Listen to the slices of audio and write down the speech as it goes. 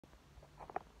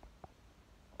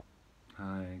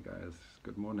Hi guys,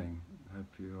 good morning. Hope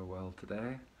you are well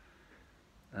today.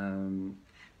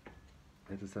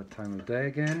 It is that time of day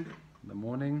again, the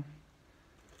morning.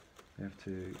 You have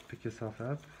to pick yourself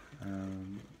up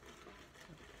um,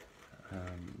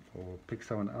 or pick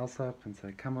someone else up and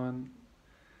say, come on,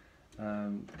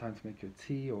 time to make your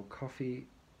tea or coffee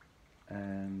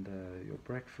and your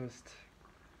breakfast.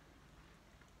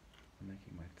 I'm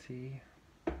making my tea.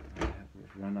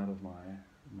 I've run out of my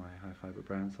high fiber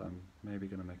brand, so I'm maybe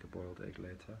going to make a boiled egg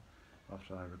later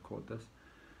after I record this.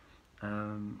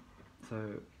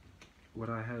 So what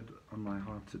I had on my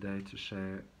heart today to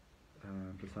share,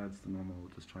 besides the normal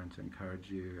just trying to encourage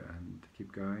you and to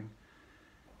keep going,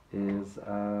 is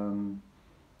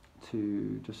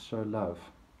to just show love.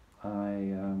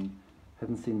 I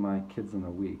hadn't seen my kids in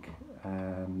a week,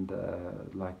 and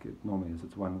like it normally is,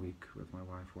 it's 1 week with my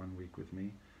wife, 1 week with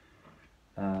me.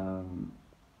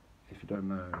 If you don't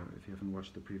know, if you haven't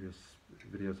watched the previous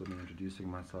videos of me introducing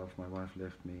myself, my wife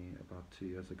left me about 2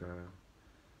 years ago.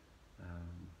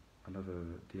 I love her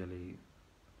dearly.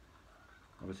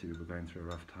 Obviously we were going through a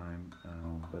rough time,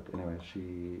 but anyway,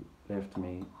 she left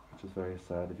me, which is very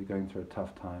sad. If you're going through a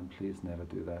tough time, please never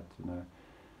do that, you know.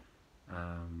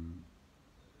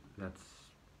 That's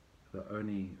the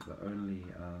only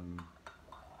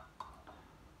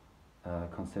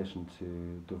concession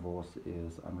to divorce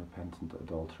is unrepentant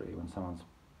adultery. When someone's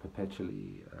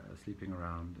perpetually sleeping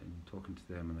around and talking to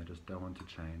them and they just don't want to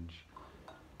change,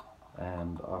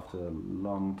 and after a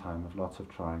long time of lots of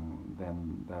trying,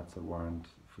 then that's a warrant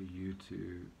for you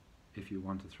to, if you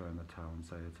want to throw in the towel and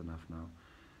say it's enough now.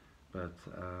 But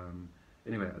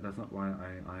anyway, that's not why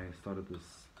I started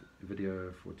this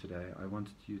video for today. I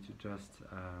wanted you to just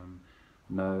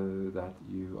know that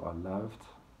you are loved.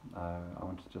 I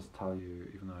want to just tell you,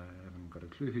 even though I haven't got a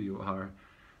clue who you are,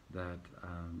 that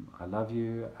I love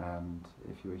you, and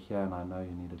if you were here and I know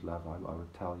you needed love, I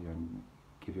would tell you and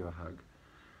give you a hug.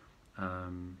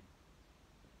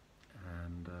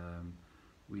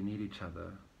 We need each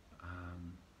other.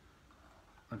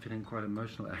 I'm feeling quite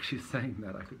emotional actually saying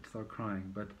that. I could start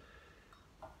crying, but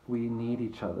we need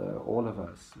each other, all of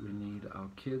us. We need our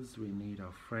kids, we need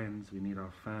our friends, we need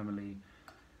our family.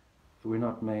 We're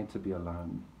not made to be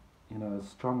alone. You know, as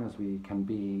strong as we can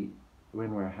be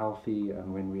when we're healthy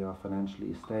and when we are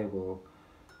financially stable,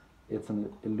 it's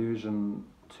an illusion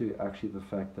to actually the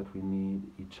fact that we need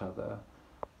each other.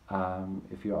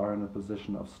 If you are in a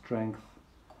position of strength,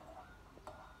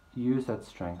 use that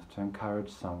strength to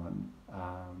encourage someone,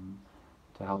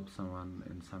 to help someone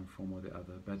in some form or the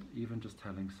other. But even just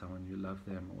telling someone you love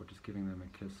them, or just giving them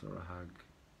a kiss or a hug,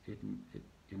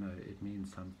 it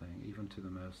means something, even to the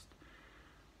most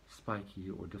spiky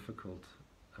or difficult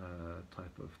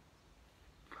type of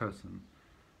person.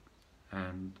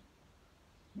 And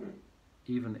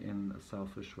even in a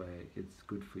selfish way, it's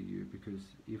good for you,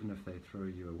 because even if they throw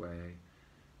you away,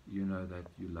 you know that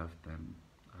you love them.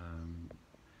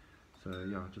 So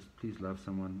yeah, just please love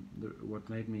someone. What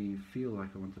made me feel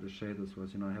like I wanted to share this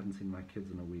was, I hadn't seen my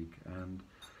kids in a week, and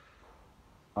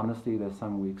honestly, there's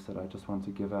some weeks that I just want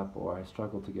to give up, or I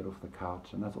struggle to get off the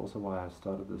couch, and that's also why I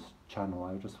started this channel.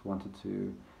 I just wanted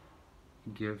to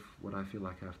give what I feel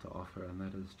like I have to offer, and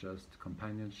that is just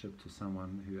companionship to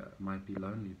someone who might be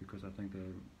lonely, because I think there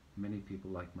are many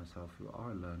people like myself who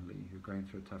are lonely, who are going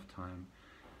through a tough time,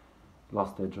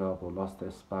 lost their job or lost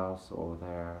their spouse, or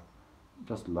they're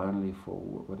just lonely for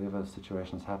whatever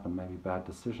situations happen, maybe bad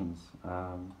decisions.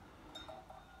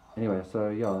 Anyway, so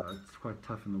yeah, it's quite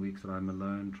tough in the weeks that I'm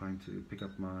alone, trying to pick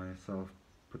up myself,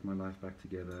 put my life back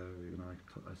together.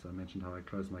 As I mentioned how I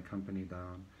closed my company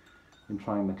down. Been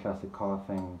trying the classic car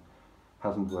thing,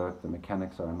 hasn't worked. The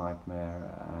mechanics are a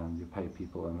nightmare, and you pay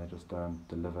people and they just don't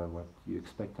deliver what you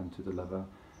expect them to deliver.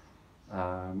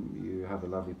 You have a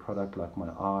lovely product like my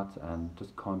art and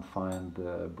just can't find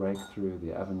the breakthrough,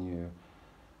 the avenue,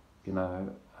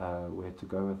 where to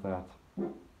go with that.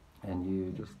 And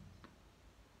you just,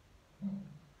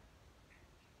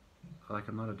 like,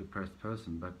 I'm not a depressed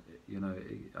person, but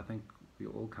I think we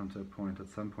all come to a point at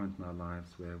some point in our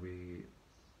lives where we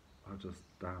are just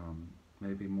down,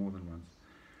 maybe more than once.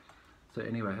 So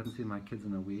anyway, I hadn't seen my kids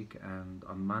in a week, and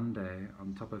on Monday,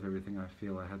 on top of everything, I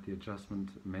feel I had the adjustment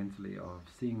mentally of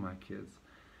seeing my kids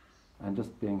and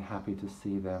just being happy to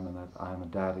see them, and that I'm a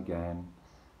dad again.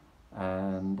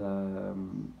 And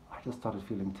I just started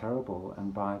feeling terrible,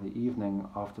 and by the evening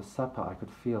after supper I could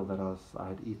feel that I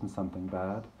had eaten something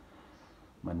bad.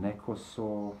 My neck was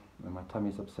sore, and my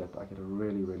tummy's upset. I get a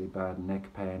really, really bad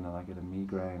neck pain, and I get a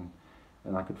migraine,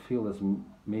 and I could feel this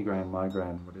migraine,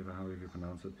 whatever, however you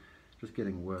pronounce it, just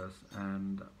getting worse.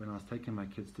 And when I was taking my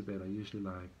kids to bed, I usually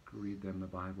read them the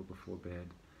Bible before bed.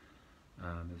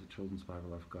 There's a children's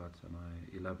Bible I've got, and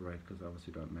I elaborate because I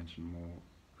obviously don't mention more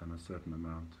than a certain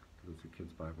amount because it's a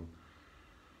kid's Bible.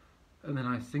 And then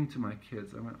I sing to my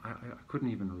kids. I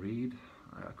couldn't even read.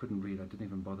 I couldn't read. I didn't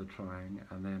even bother trying.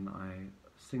 And then I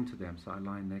sing to them. So I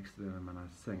lie next to them and I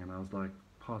sing. And I was like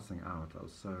passing out. I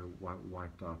was so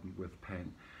wiped out with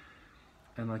pain.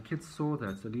 And my kids saw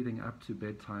that. So leading up to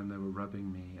bedtime, they were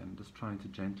rubbing me and just trying to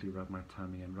gently rub my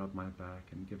tummy and rub my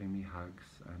back and giving me hugs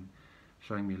and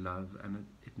showing me love. And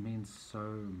it means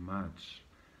so much.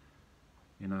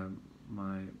 You know,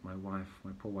 my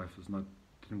poor wife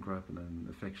didn't grow up in an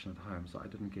affectionate home, so I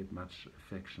didn't get much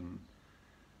affection.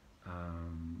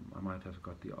 I might have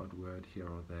got the odd word here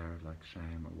or there, like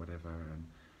shame or whatever, and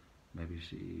maybe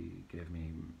she gave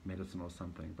me medicine or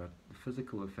something. But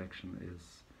physical affection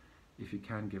is, if you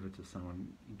can give it to someone,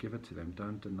 give it to them.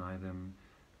 Don't deny them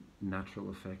natural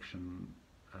affection.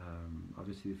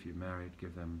 Obviously, if you're married,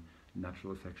 give them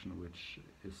natural affection, which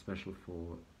is special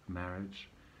for marriage,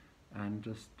 and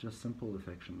just simple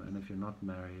affection. And if you're not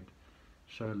married,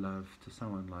 show love to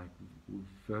someone, like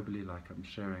verbally, like I'm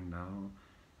sharing now.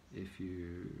 If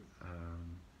you,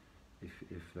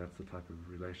 if that's the type of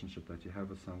relationship that you have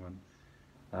with someone,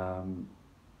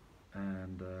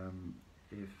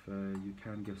 if you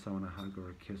can give someone a hug or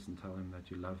a kiss and tell them that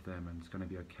you love them and it's going to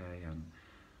be okay, and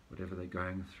whatever they're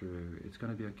going through, it's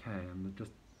going to be okay, and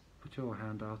just put your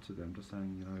hand out to them, just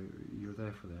saying, you know, you're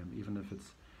there for them, even if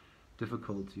it's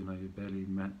difficult. You know, you're barely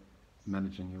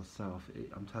managing yourself.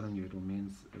 I'm telling you, it will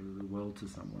mean the world to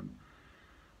someone.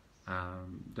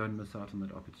 Don't miss out on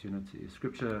that opportunity.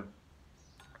 Scripture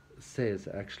says,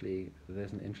 actually,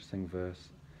 there's an interesting verse,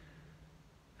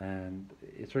 and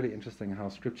it's really interesting how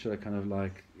Scripture kind of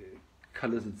like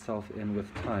colors itself in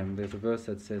with time. There's a verse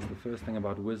that says the first thing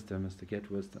about wisdom is to get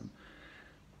wisdom.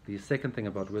 The second thing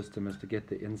about wisdom is to get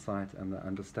the insight and the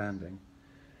understanding.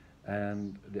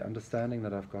 And the understanding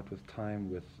that I've got with time,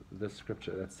 with this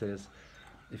scripture that says,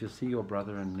 if you see your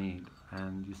brother in need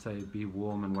and you say be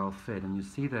warm and well fed, and you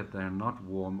see that they're not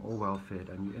warm or well fed,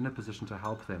 and you're in a position to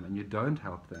help them and you don't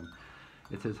help them,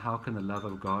 it says, how can the love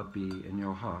of God be in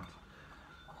your heart?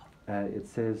 It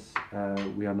says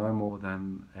we are no more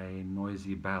than a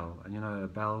noisy bell. And you know, a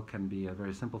bell can be a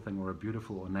very simple thing or a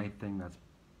beautiful ornate thing that's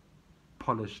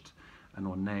polished and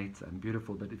ornate and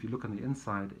beautiful, but if you look on the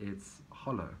inside, it's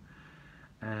hollow.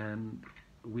 And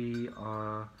we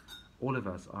are, all of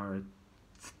us are a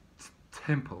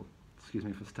temple, excuse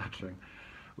me for stuttering,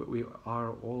 but we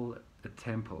are all a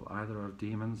temple, either of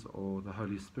demons or the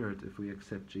Holy Spirit, if we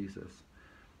accept Jesus.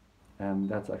 And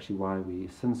that's actually why we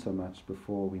sin so much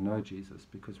before we know Jesus,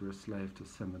 because we're a slave to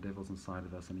sin. The devil's inside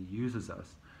of us and he uses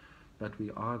us. But we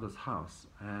are this house,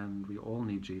 and we all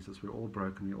need Jesus. We're all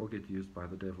broken. We all get used by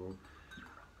the devil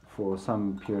for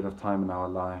some period of time in our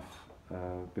life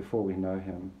before we know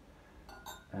him.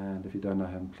 And if you don't know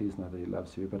him, please know that he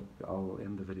loves you. But I'll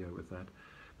end the video with that.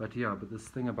 But yeah, but this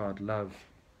thing about love,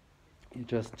 you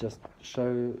just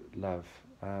show love.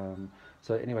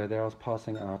 So anyway, there I was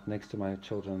passing out next to my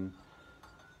children,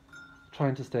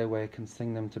 trying to stay awake and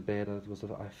sing them to bed. It was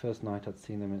the first night I'd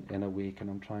seen them in a week,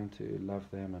 and I'm trying to love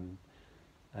them,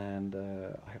 and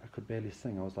I could barely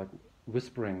sing. I was like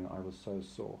whispering. I was so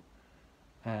sore,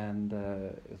 and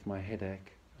with my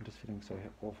headache, I'm just feeling so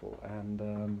awful.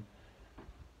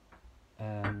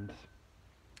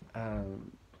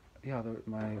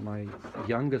 My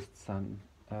youngest son,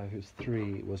 who's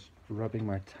 3, was rubbing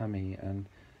my tummy, and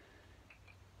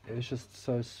it was just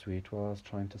so sweet while I was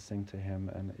trying to sing to him,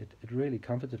 and it really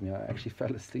comforted me. I actually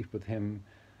fell asleep with him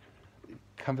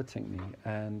comforting me,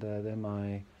 and then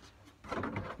my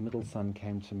middle son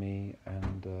came to me,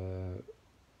 and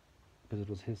because it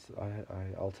was his,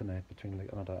 I alternate between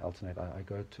I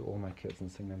go to all my kids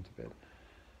and sing them to bed,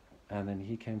 and then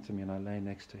he came to me and I lay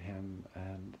next to him,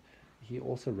 and he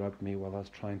also rubbed me while I was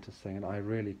trying to sing, and I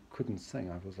really couldn't sing.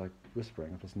 I was like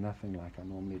whispering. It was nothing like I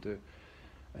normally do.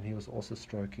 And he was also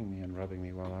stroking me and rubbing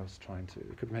me while I was trying to.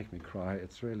 It could make me cry.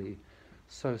 It's really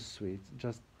so sweet.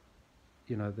 Just,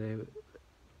 you know,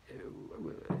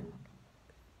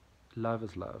 love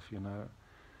is love, you know.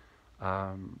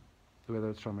 Whether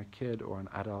it's from a kid or an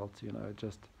adult, you know,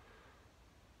 just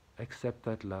accept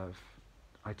that love.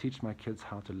 I teach my kids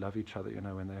how to love each other, you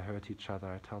know, when they hurt each other.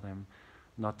 I tell them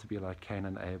not to be like Cain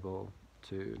and Abel,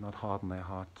 to not harden their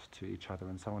heart to each other.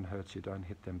 When someone hurts you, don't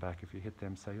hit them back. If you hit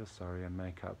them, say you're sorry and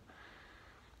make up.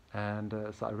 And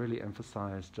so I really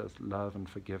emphasize just love and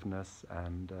forgiveness,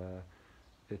 and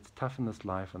it's tough in this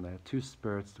life, and there are two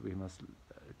spirits that we must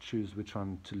choose which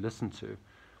one to listen to.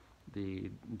 the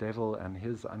devil and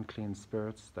his unclean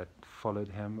spirits that followed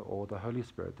him, or the Holy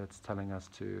Spirit that's telling us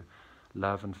to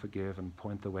love and forgive and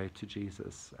point the way to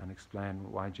Jesus and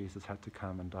explain why Jesus had to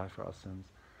come and die for our sins.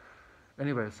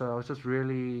 Anyway, so I was just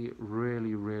really,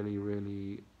 really, really,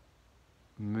 really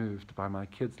moved by my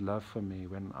kids' love for me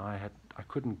when I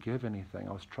couldn't give anything.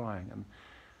 I was trying, and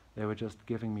they were just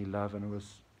giving me love, and it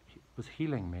was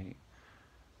healing me.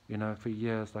 You know, for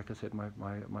years, like I said,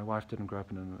 my wife didn't grow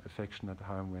up in an affectionate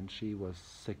home. When she was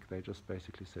sick, they just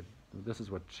basically said, this is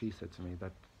what she said to me,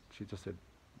 that she just said,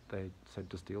 they said,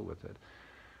 just deal with it.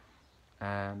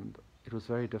 And it was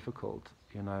very difficult,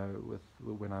 you know,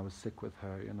 when I was sick with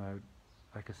her, you know,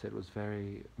 like I said, it was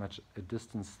very much a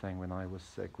distance thing when I was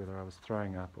sick, whether I was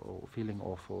throwing up or feeling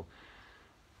awful.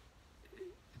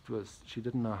 She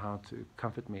didn't know how to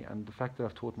comfort me. And the fact that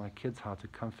I've taught my kids how to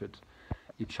comfort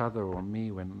each other or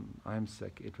me when I'm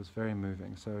sick, it was very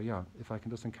moving. So yeah, if I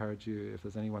can just encourage you, if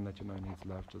there's anyone that you know needs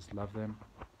love, just love them.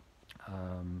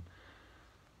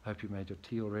 Hope you made your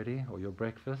tea already, or your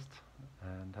breakfast,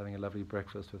 and having a lovely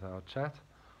breakfast with our chat.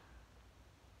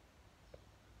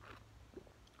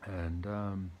 And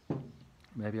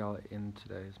maybe I'll end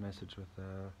today's message with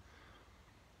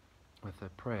a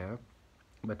prayer.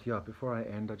 But yeah, before I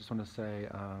end, I just want to say,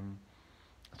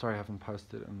 sorry I haven't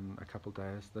posted in a couple of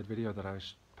days. That video that I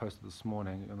posted this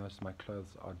morning, you'll notice my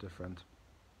clothes are different,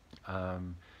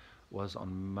 was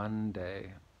on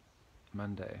Monday.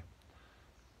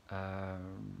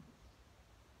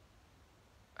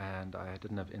 And I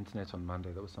didn't have internet on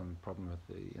Monday. There was some problem with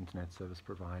the internet service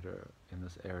provider in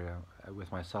this area,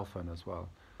 with my cell phone as well,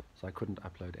 so I couldn't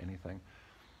upload anything.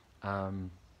 And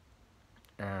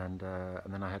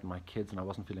then I had my kids, and I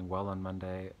wasn't feeling well on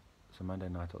Monday, so Monday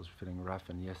night I was feeling rough,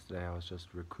 and yesterday I was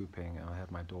just recouping, and I had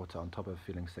my daughter, on top of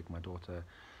feeling sick, my daughter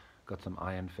got some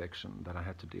eye infection that I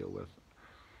had to deal with.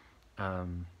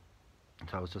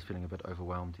 So I was just feeling a bit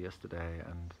overwhelmed yesterday,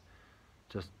 and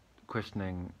just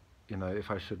questioning, you know, if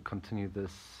I should continue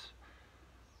this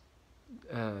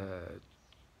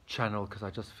channel, because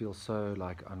I just feel so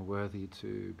like unworthy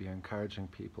to be encouraging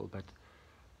people. But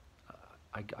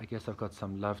I guess I've got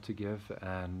some love to give,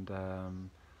 and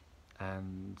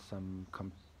some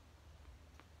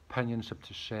companionship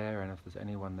to share. And if there's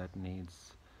anyone that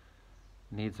needs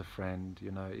a friend,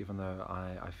 you know, even though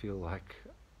I feel like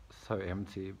so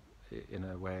empty in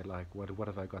a way, like what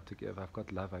have I got to give? I've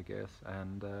got love, I guess.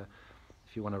 And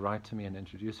if you want to write to me and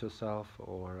introduce yourself,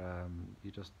 or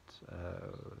you just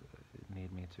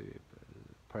need me to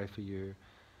pray for you,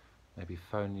 maybe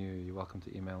phone you, you're welcome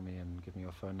to email me and give me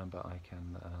your phone number. I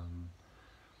can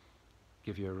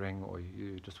give you a ring, or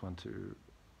you just want to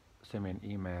send me an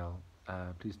email,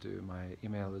 please do. My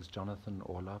email is Jonathan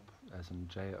Orlop, as in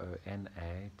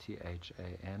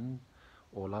JONATHAN,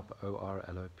 Orlop,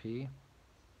 ORLOP,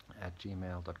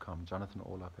 @gmail.com,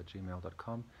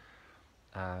 JonathanOrlop@gmail.com.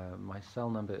 My cell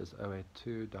number is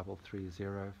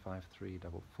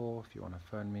 082-330-5344. If you want to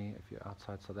phone me, if you're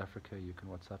outside South Africa, you can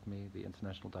WhatsApp me. The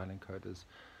international dialing code is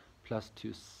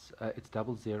 +2. It's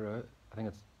 00. I think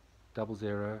it's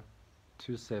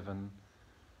 0027,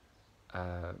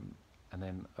 and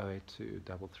then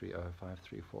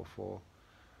 082-330-5344.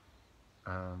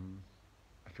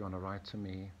 If you want to write to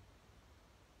me,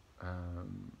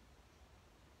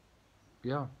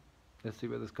 yeah, let's see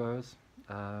where this goes.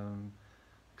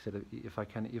 If I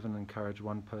can even encourage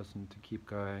one person to keep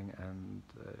going, and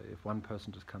if one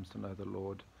person just comes to know the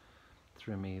Lord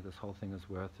through me, this whole thing is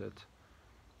worth it.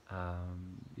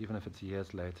 Even if it's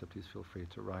years later, please feel free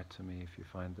to write to me if you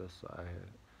find this.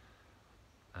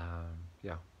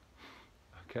 Yeah.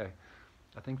 Okay.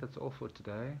 I think that's all for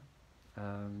today.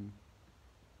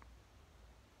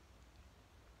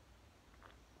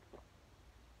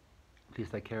 Please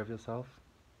take care of yourself.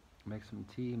 Make some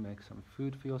tea, make some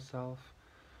food for yourself.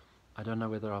 I don't know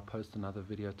whether I'll post another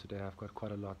video today. I've got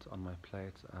quite a lot on my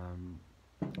plate.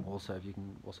 Also, if you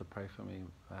can also pray for me.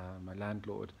 My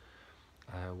landlord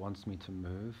wants me to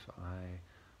move. I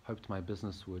hoped my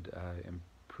business would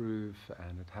improve,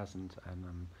 and it hasn't, and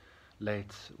I'm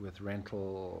late with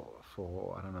rental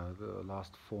for, I don't know, the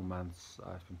last 4 months.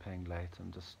 I've been paying late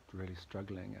and just really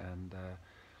struggling, and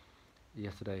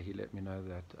yesterday he let me know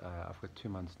that I've got 2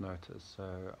 months notice,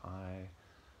 so I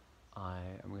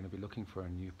am going to be looking for a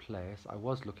new place. I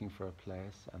was looking for a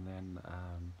place, and then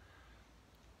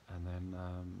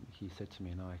he said to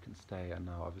me, no, I can stay, and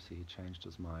now obviously he changed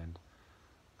his mind.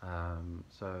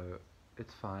 So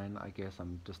it's fine, I guess.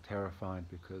 I'm just terrified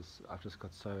because I've just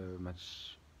got so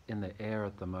much in the air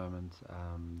at the moment,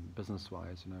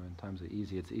 business-wise. You know, when times are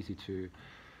easy, it's easy to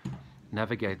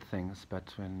navigate things,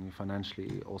 but when you're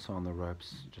financially also on the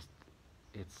ropes, just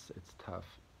it's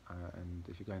tough. and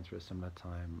if you're going through a similar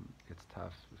time, it's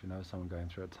tough. If you know someone going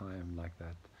through a time like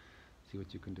that, see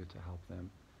what you can do to help them.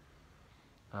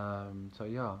 So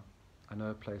yeah, I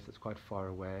know a place that's quite far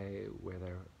away where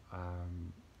they're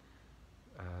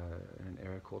in an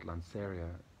area called Lanseria.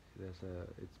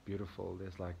 It's beautiful.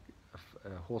 There's like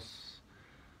a horse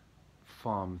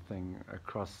farm thing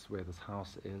across where this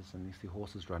house is, and you see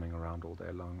horses running around all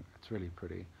day long. It's really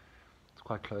pretty. It's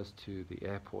quite close to the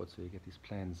airport, so you get these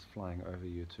planes flying over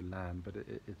you to land, but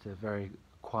it's a very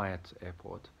quiet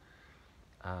airport.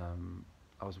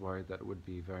 I was worried that it would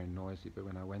be very noisy, but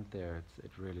when I went there,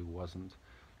 it really wasn't.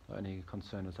 The only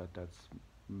concern is that that's,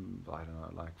 I don't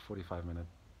know, like 45-minute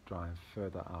drive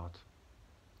further out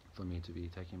for me to be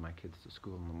taking my kids to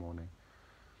school in the morning.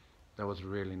 That was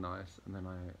really nice, and then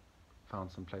I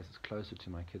found some places closer to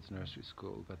my kids' nursery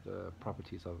school, but the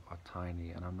properties are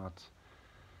tiny, and I'm not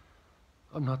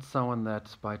someone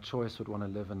that by choice would want to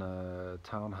live in a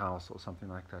townhouse or something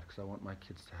like that, because I want my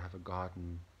kids to have a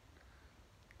garden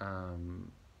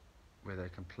where they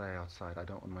can play outside. I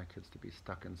don't want my kids to be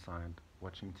stuck inside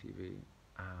watching TV.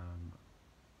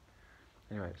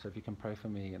 Anyway, so if you can pray for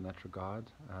me in that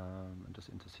regard, and just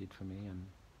intercede for me, and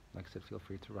like I said, feel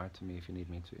free to write to me if you need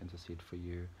me to intercede for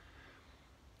you.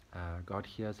 God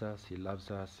hears us, He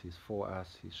loves us, He's for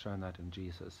us, He's shown that in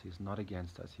Jesus. He's not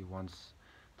against us. He wants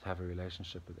to have a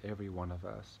relationship with every one of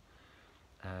us.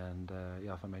 And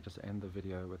yeah, if I may just end the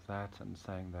video with that and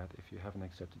saying that if you haven't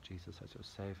accepted Jesus as your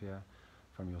Savior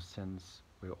from your sins,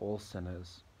 we're all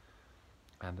sinners,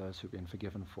 and those who've been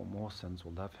forgiven for more sins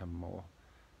will love Him more.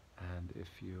 And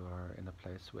if you are in a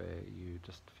place where you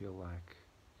just feel like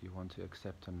you want to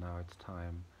accept Him now, it's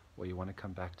time, or you want to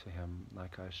come back to Him,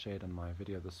 like I shared in my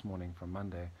video this morning from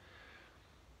Monday,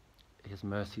 His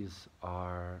mercies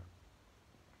are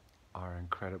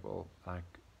incredible. Like,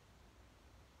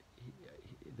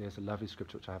 there's a lovely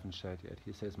scripture which I haven't shared yet.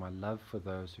 He says, "My love for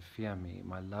those who fear me,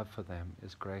 my love for them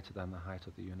is greater than the height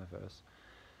of the universe."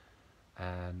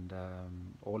 And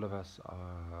all of us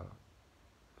are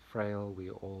frail,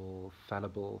 we're all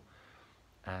fallible,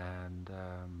 and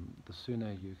the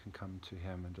sooner you can come to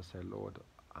Him and just say, "Lord,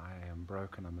 I am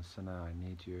broken, I'm a sinner, I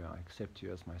need you, I accept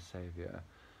you as my Savior.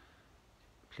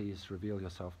 Please reveal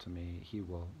yourself to me." He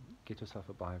will. Get yourself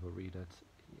a Bible, read it.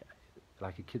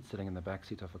 Like a kid sitting in the back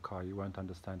seat of a car, you won't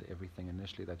understand everything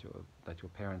initially that your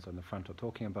parents on the front are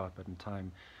talking about, but in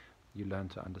time you learn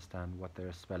to understand what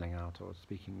they're spelling out or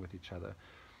speaking with each other.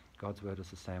 God's word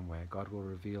is the same way. God will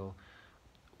reveal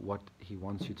what He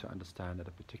wants you to understand at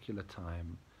a particular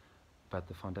time, but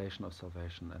the foundation of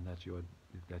salvation, and that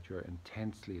you're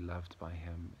intensely loved by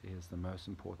Him, is the most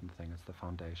important thing. It's the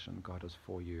foundation. God is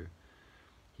for you.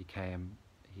 He came,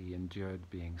 He endured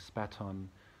being spat on,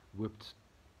 whipped,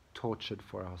 tortured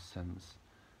for our sins.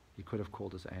 He could have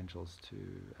called His angels to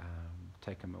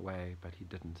take Him away, but He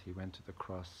didn't. He went to the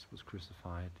cross, was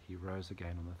crucified, He rose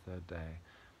again on the third day,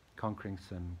 conquering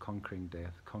sin, conquering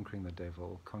death, conquering the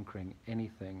devil, conquering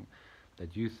anything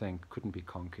that you think couldn't be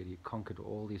conquered. He conquered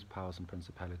all these powers and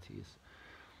principalities.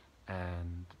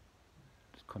 And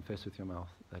just confess with your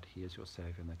mouth that He is your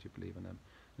Savior and that you believe in Him.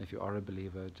 And if you are a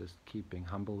believer, just keep being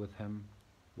humble with Him,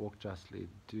 walk justly,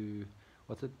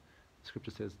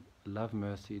 Scripture says, love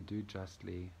mercy, do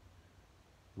justly,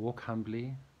 walk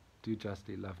humbly, do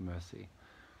justly, love mercy.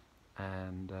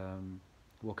 And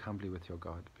walk humbly with your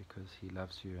God, because He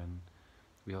loves you, and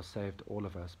we are saved, all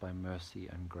of us, by mercy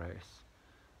and grace.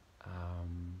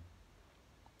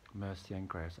 Mercy and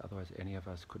grace, otherwise any of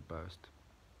us could boast.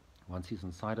 Once He's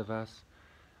inside of us,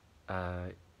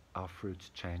 our fruit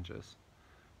changes.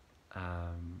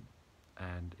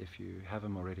 And if you have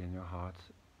Him already in your heart,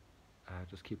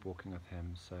 just keep walking with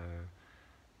Him, so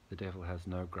the devil has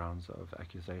no grounds of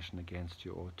accusation against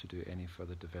you or to do any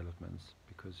further developments,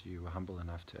 because you were humble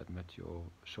enough to admit your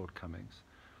shortcomings.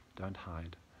 Don't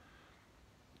hide.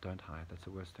 Don't hide. That's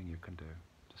the worst thing you can do.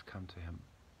 Just come to Him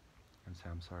and say,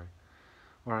 "I'm sorry."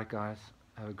 Alright guys,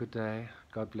 have a good day.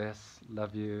 God bless.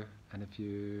 Love you. And if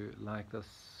you like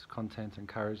this content,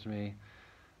 encourage me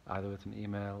either with an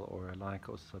email or a like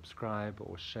or subscribe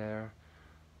or share.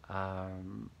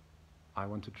 I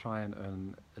want to try and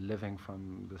earn a living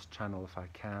from this channel if I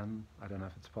can. I don't know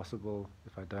if it's possible.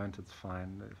 If I don't, it's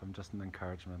fine. If I'm just an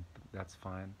encouragement, that's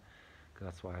fine, because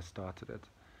that's why I started it.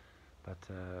 But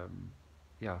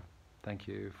yeah, thank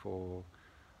you for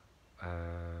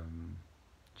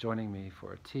joining me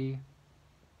for a tea.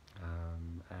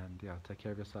 And yeah, take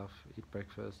care of yourself. Eat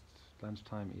breakfast.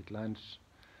 Lunchtime, eat lunch.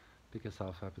 Pick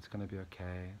yourself up. It's going to be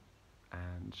okay.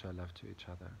 And show love to each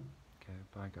other. Okay,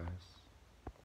 bye guys.